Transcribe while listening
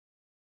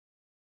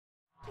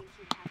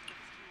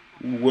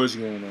What's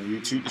going on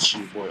YouTube? It's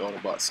your boy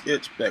Autobot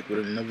Sketch back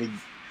with another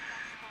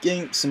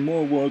game, some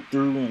more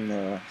walkthrough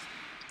in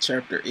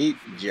Chapter 8,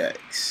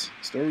 Jax.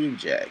 Story of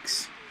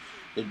Jax,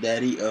 the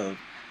daddy of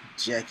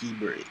Jackie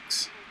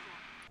Briggs.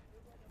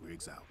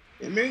 Briggs out.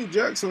 It made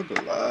Jax look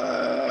a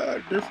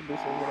lot different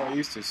from what I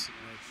used to see.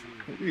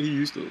 Maybe he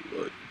used to look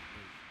like.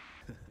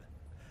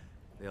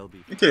 They'll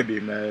be. I can't be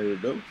mad at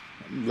it though.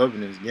 I'm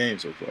loving this game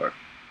so far.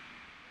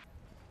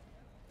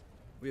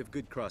 We have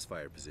good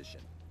crossfire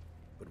position.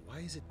 But why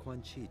is it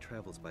Quan Chi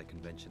travels by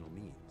conventional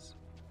means?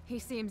 He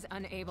seems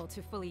unable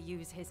to fully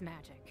use his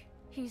magic.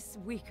 He's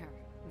weaker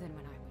than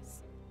when I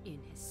was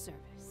in his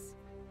service.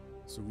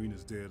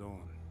 Serena's dead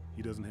on.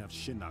 He doesn't have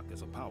Shinnok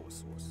as a power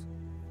source.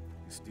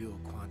 He's still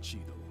Quan Chi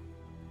though.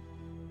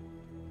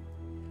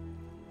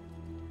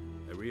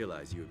 I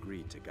realize you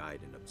agreed to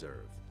guide and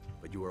observe,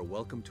 but you are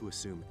welcome to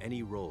assume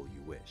any role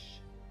you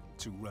wish. I'm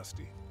too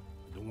rusty.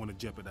 I don't want to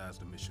jeopardize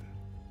the mission.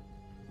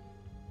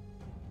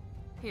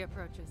 He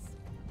approaches.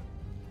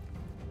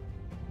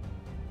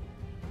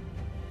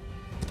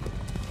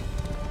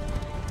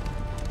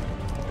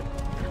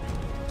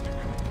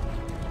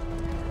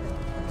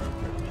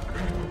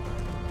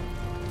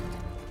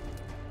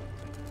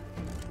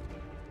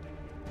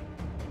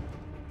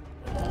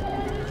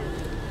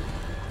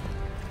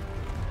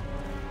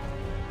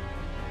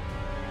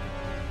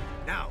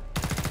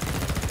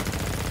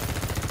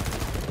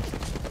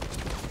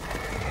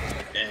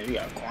 And we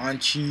got Quan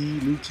Chi,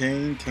 Liu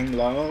Kang, King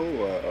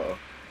Lao,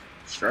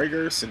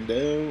 Striker,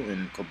 Sindel,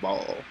 and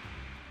Cabal.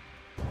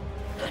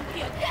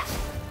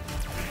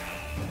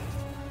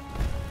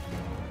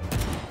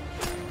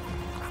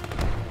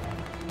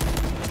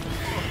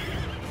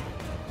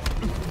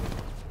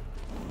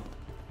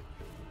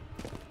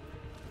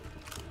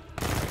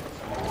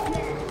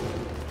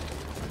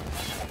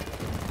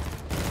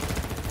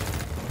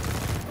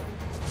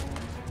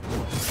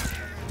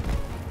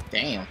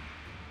 Damn.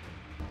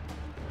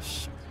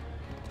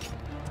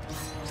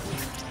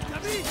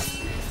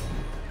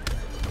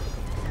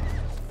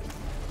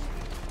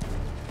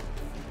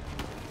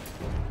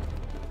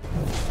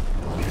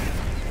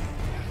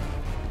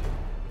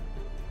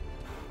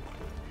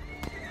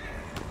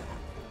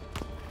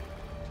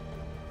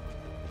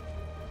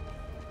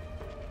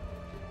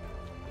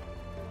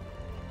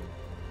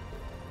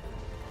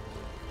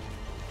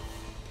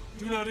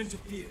 Do not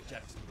interfere,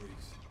 Jackson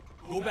Briggs.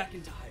 Go back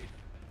into hiding.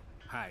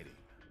 Hiding.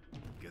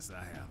 Guess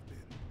I have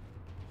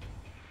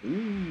been.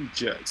 Ooh,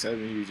 Jax. I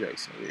haven't used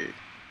Jax in a while.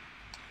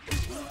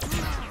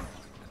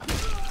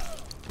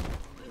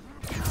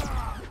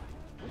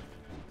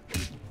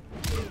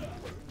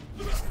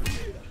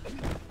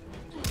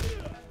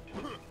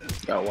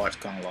 Gotta watch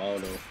Kung Lao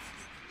though.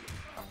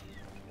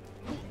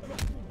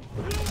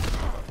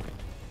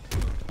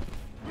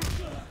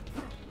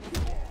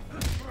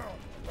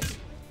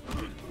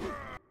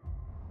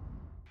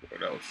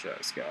 What else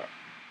Jax got?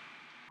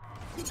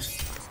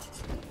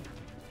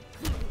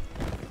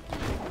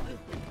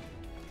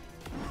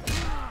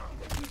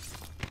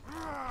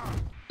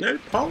 That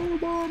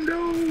powerbomb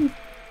though.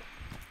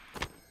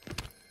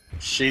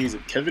 Shades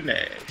of Kevin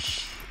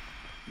Nash.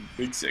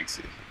 Big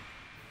sexy.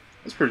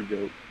 That's pretty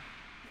dope.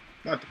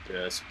 Not the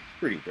best.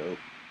 Pretty dope.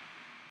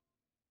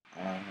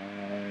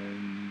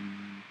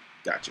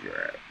 Gotcha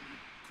grab.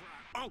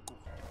 Uncle!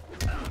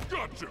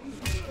 Gotcha!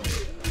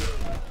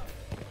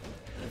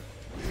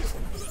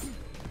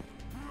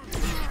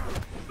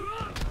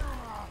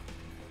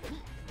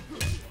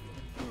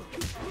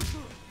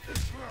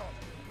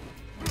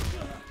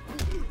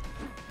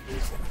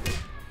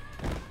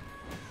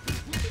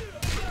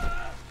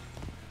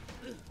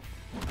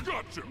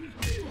 Gotcha!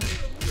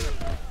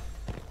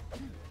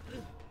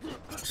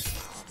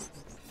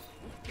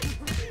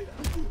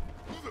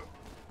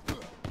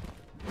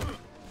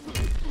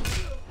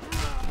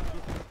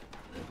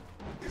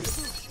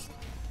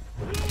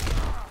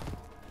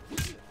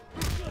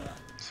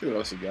 See what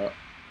else he got.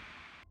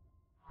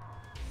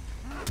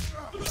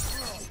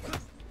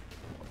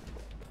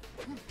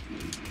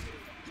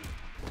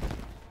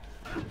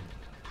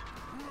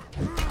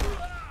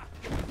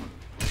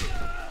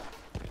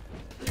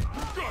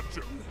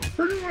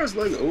 Pretty much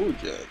like old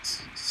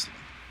Jax.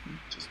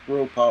 Just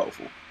real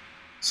powerful.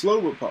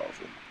 Slow but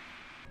powerful.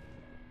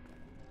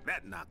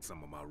 That knocked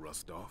some of my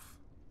rust off.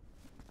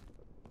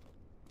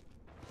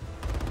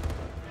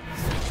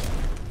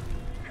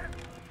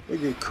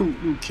 Look at cool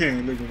Liu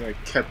Kang looking like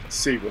Captain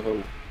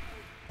Saberho.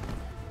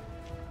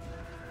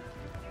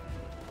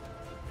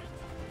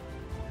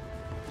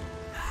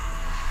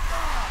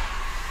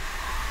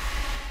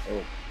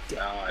 Oh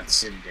God,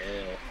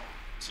 Sindel.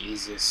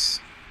 Jesus.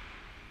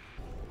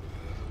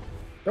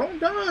 Don't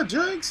die,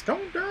 Jax.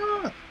 Don't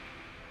die.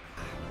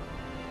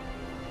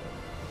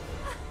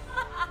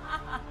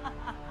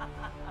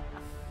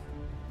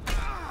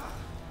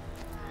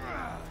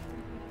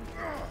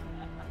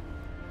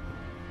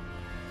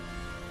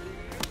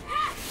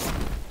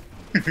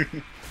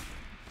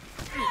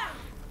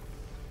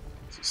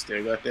 She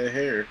still got that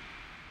hair.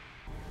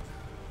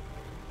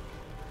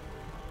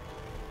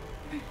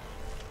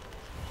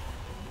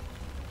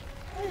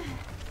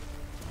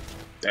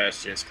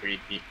 That's just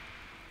creepy.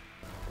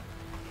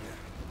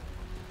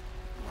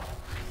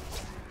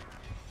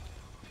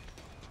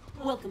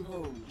 Welcome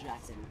home,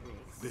 Jackson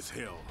Briggs. This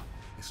hell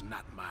is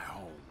not my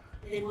home.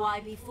 Then why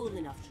be fool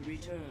enough to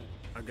return?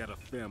 I got a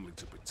family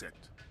to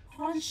protect.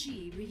 Quan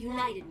Chi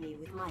reunited me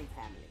with my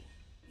family.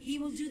 He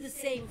will do the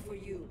same for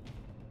you.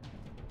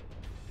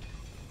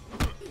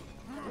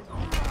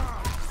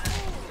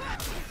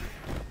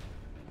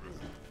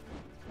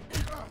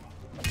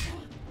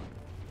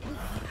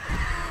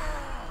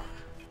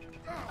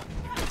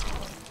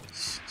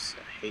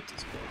 I hate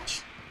this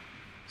bitch.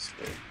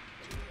 Swear.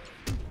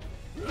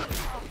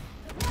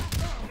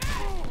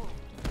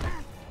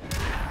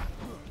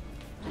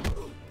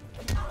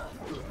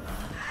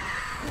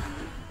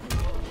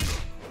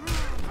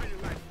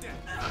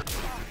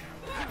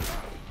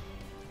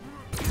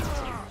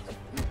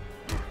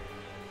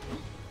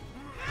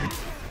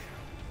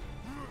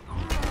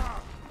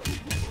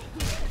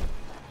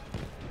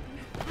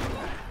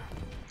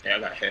 Yeah, I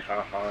got hit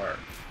hard.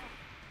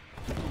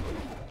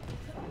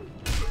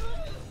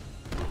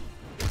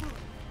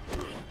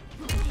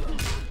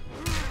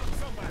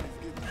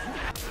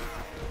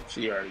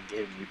 She already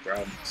gave me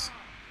problems.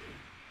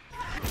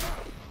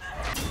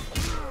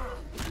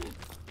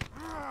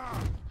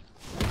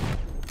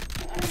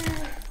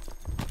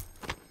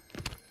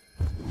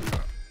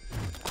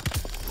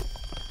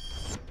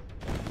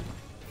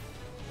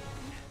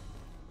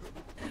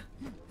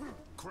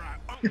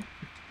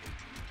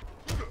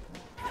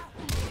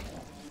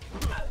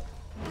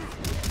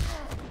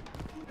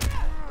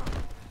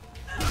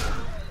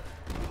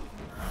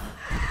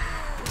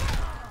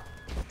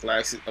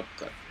 Classic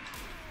uppercut.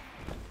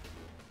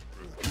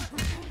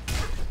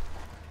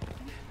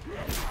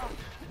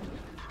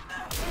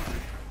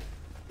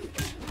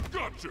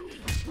 Got you.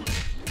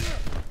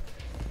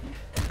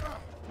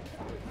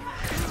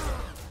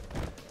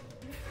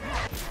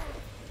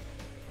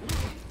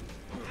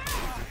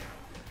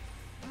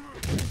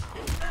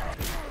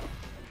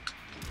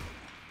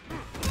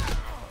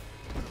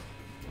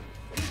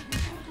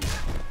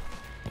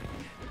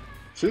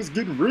 Shit's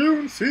getting real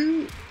in the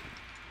field.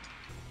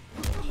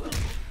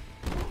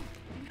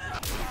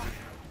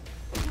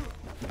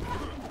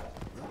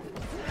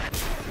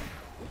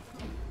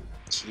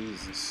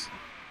 Jesus.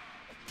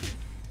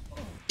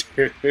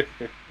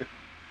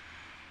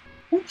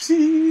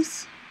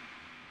 Whoopsies.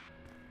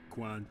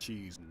 Quan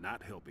Chi's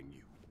not helping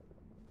you.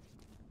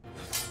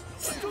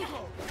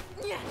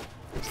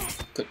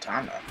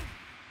 Katana.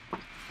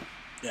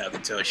 Yeah, I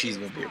can tell she's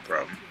gonna be a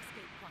problem.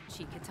 Quan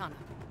Chi Katana.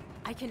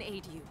 I can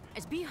aid you,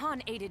 as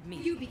Bihan aided me.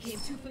 You became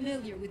too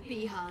familiar with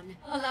Bihan,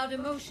 allowed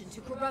emotion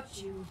to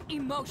corrupt you.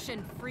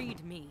 Emotion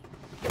freed me.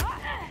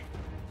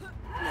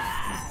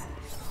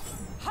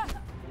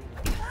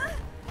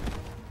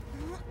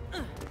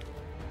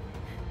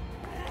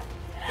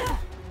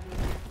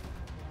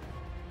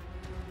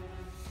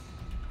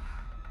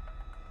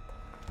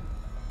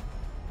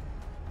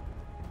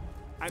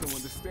 I don't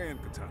understand,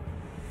 Katana.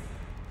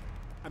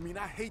 I mean,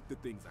 I hate the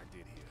things I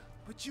did here,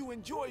 but you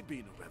enjoy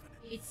being a revenant.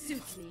 It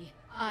suits me.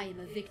 I am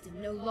a victim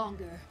no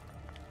longer.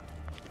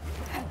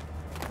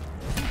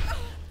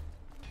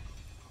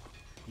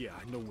 Yeah,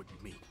 I know what you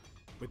mean,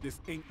 but this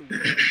ain't the way to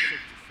protect yourself.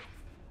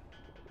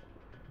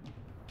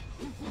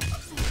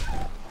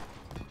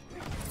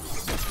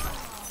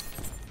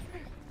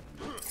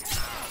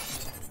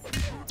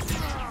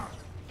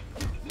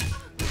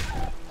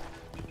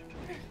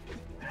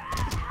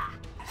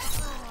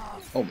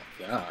 Oh my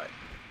god.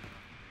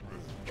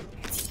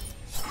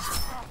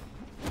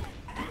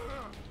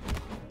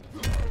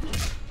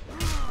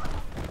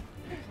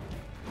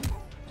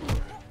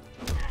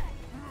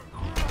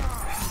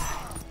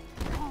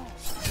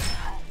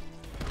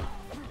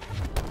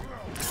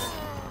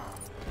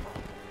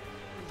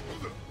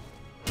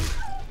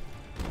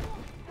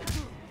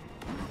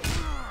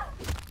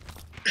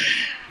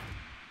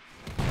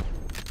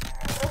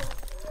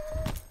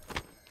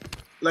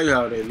 Like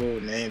how they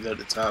little names at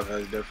the top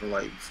has different,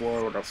 like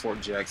before with our Fort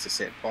Jacks it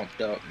said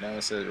pumped up, now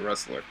it says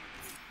wrestler.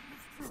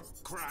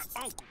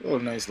 Little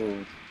nice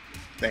little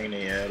thing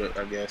they added,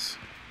 I guess.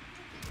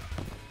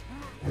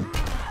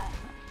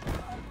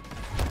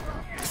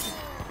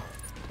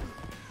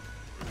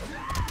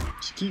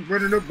 She keep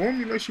running up on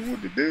me like she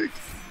want the dick.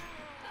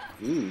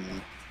 Ooh.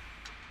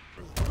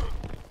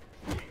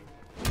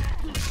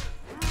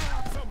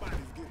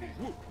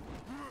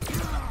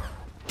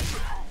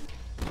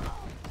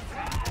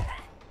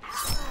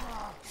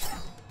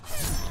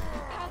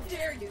 How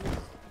dare you?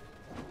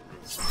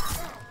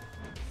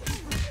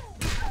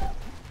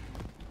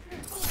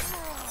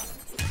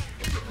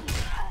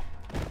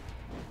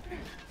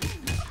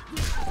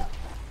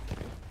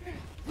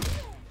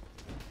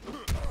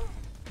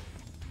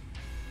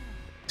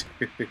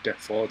 That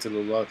fall to the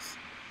left.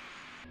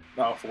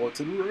 Now fall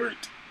to the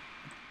right.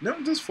 Now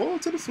just fall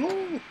to the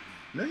floor.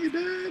 Now you're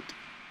dead.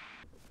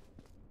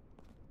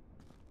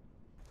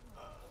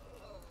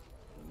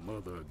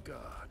 Mother of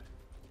God.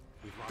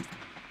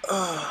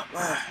 Oh,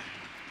 man.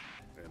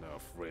 And our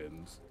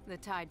friends. The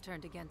tide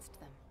turned against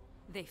them.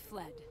 They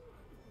fled.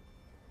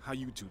 How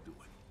you two doing?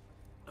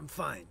 I'm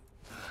fine.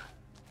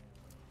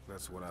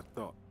 That's what I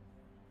thought.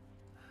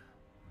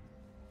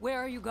 Where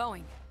are you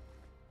going?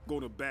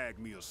 Gonna bag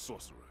me a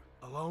sorcerer.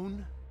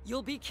 Alone?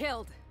 You'll be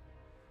killed.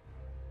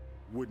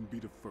 Wouldn't be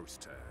the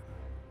first time.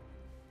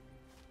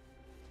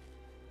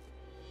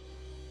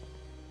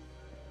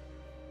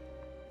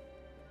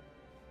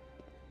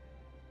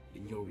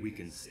 In your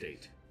weakened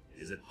state,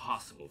 is it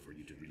possible for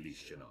you to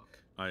release Shinnok?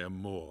 I am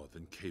more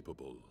than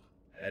capable.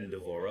 And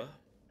Devora?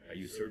 Are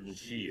you certain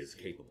she is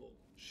capable?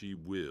 She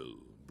will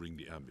bring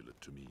the amulet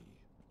to me.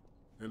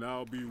 And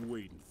I'll be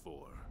waiting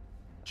for her.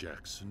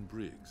 Jackson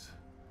Briggs.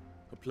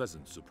 A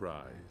pleasant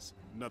surprise.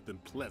 Nothing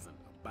pleasant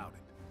about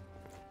it.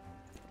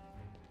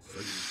 So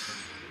you return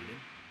to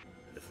waiting?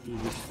 And the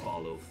foolish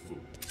follow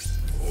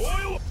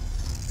fools.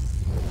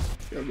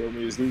 Y'all got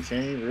me his new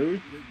chain, really?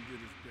 Raiden did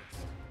his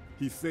best.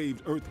 He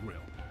saved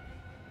Earthrealm.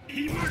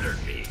 He murdered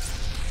me!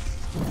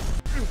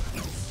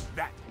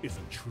 That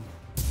isn't true.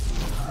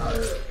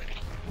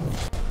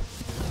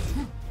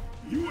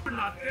 You were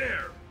not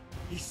there!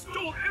 He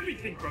stole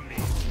everything from me!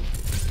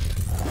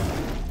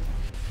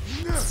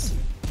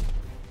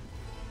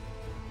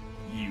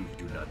 You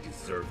do not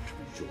deserve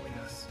to rejoin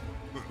us.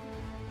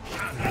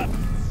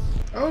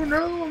 Oh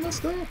no, I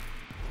messed up.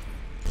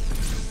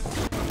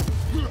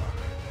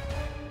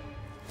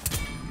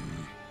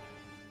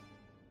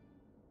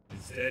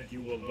 Instead,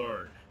 you will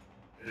learn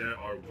there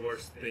are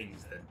worse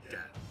things than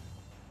death.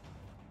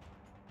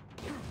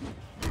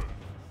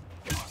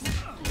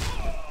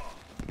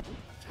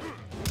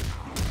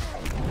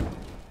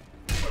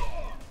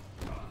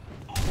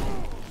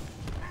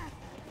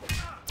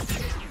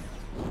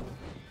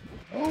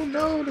 Oh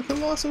no, the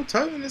Colossal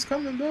Titan is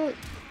coming back.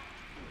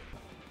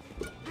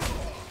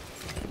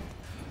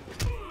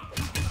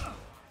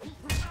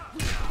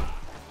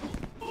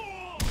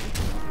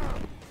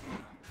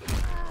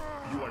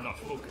 You are not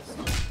focused.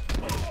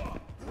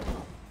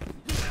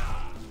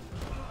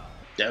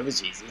 That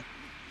was easy.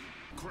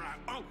 Cry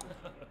uncle.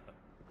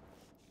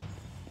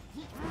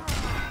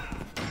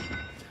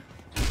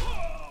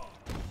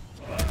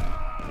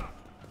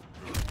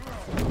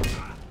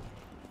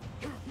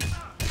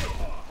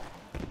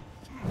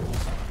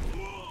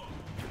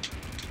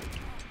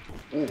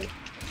 Ooh.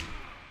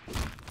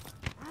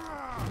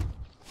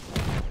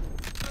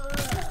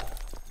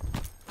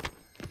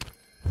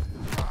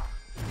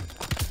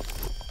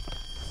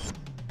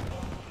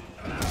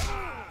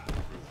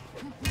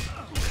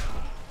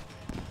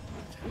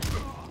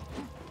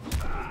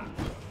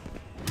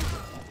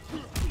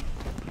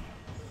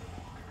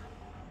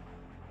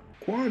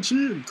 Quan Chi,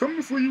 I'm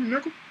coming for you,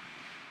 nigga.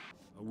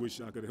 I wish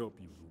I could help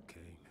you, Liu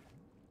Kang.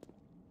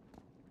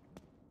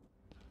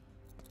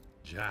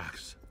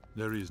 Jax,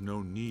 there is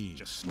no need.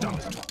 Just stop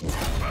it.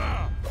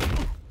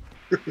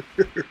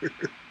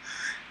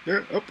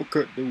 That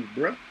uppercut dude,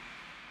 bruh.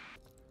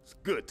 It's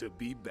good to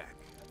be back.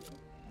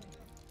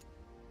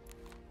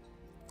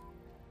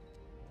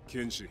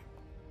 Kenshi,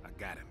 I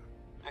got him.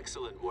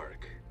 Excellent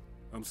work.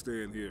 I'm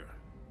staying here.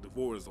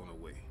 Devora's on her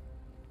way.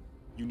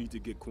 You need to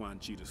get Quan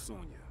Chi to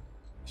Sonya.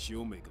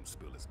 She'll make him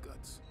spill his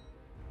guts.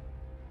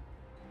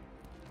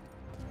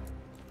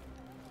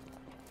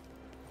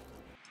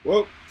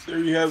 Well, there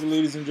you have it,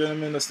 ladies and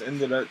gentlemen. That's the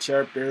end of that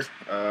chapter.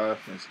 Of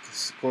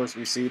course,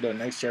 we see the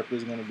next chapter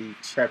is going to be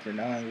chapter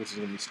 9, which is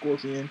going to be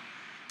Scorpion.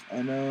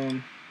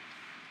 And,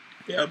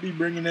 yeah, I'll be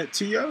bringing that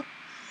to y'all.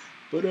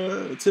 But,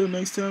 until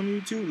next time,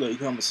 you too, like,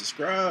 comment,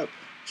 subscribe,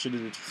 share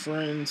it with your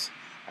friends.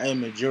 I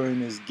am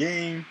enjoying this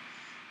game.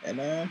 And,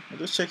 I'll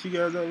just check you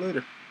guys out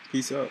later.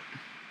 Peace out.